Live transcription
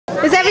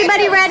Is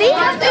everybody ready?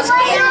 Where's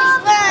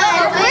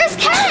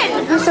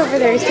Ken? He's over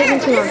there. He's taking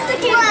too long. 1,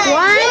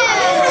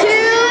 2,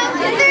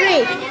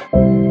 3.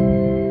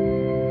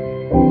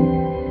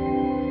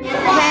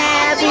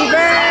 Happy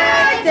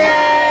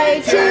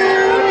birthday to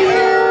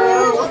you.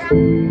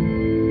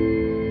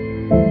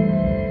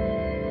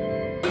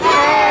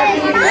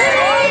 Happy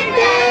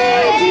birthday,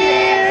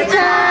 dear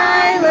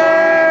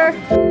Tyler.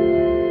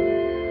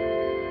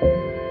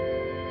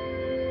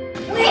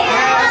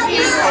 Happy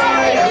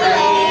birthday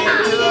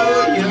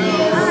to you.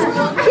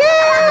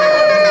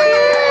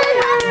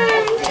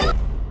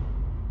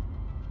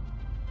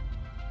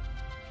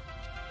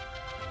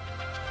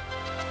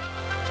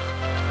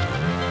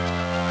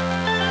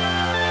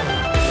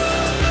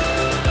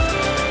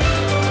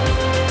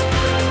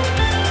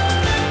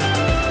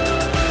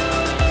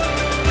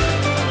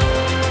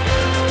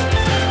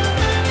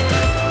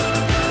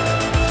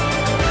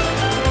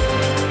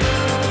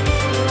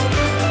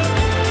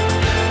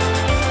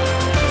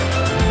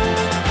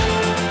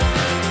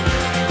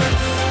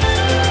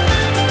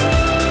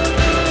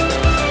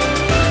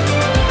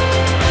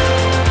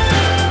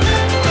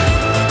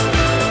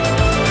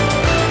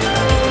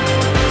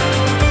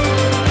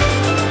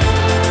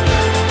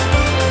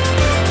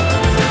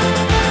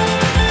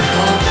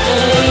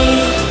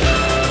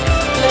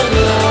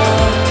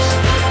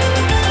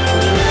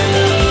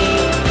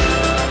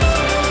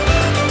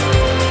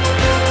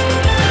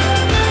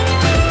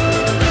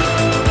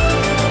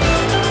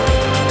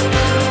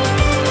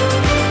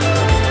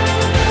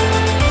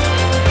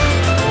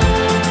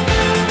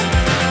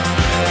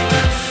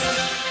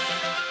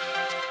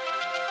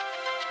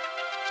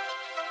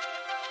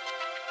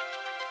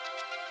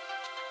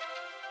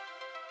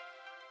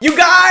 You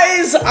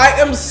guys, I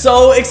am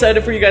so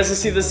excited for you guys to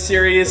see this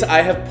series.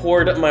 I have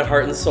poured my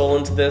heart and soul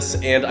into this,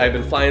 and I've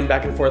been flying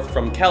back and forth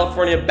from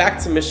California back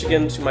to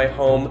Michigan to my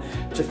home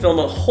to film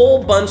a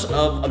whole bunch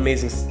of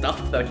amazing stuff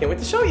that I can't wait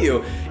to show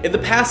you. In the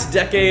past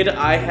decade,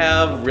 I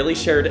have really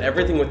shared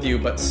everything with you,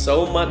 but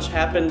so much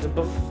happened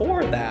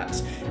before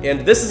that.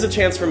 And this is a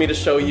chance for me to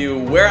show you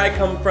where I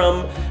come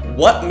from,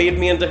 what made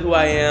me into who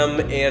I am,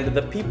 and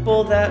the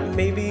people that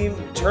maybe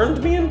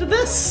turned me into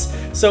this.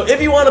 So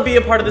if you want to be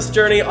a part of this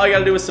journey, all you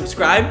gotta do is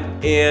subscribe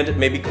and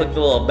maybe click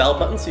the little bell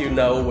button so you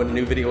know when a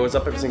new video is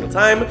up every single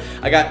time.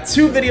 I got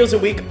 2 videos a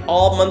week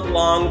all month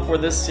long for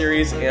this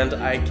series, and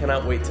I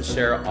cannot wait to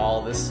share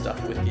all this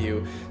stuff with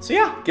you. So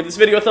yeah, give this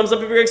video a thumbs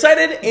up if you're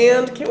excited,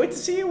 and can't wait to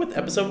see you with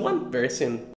episode 1 very soon.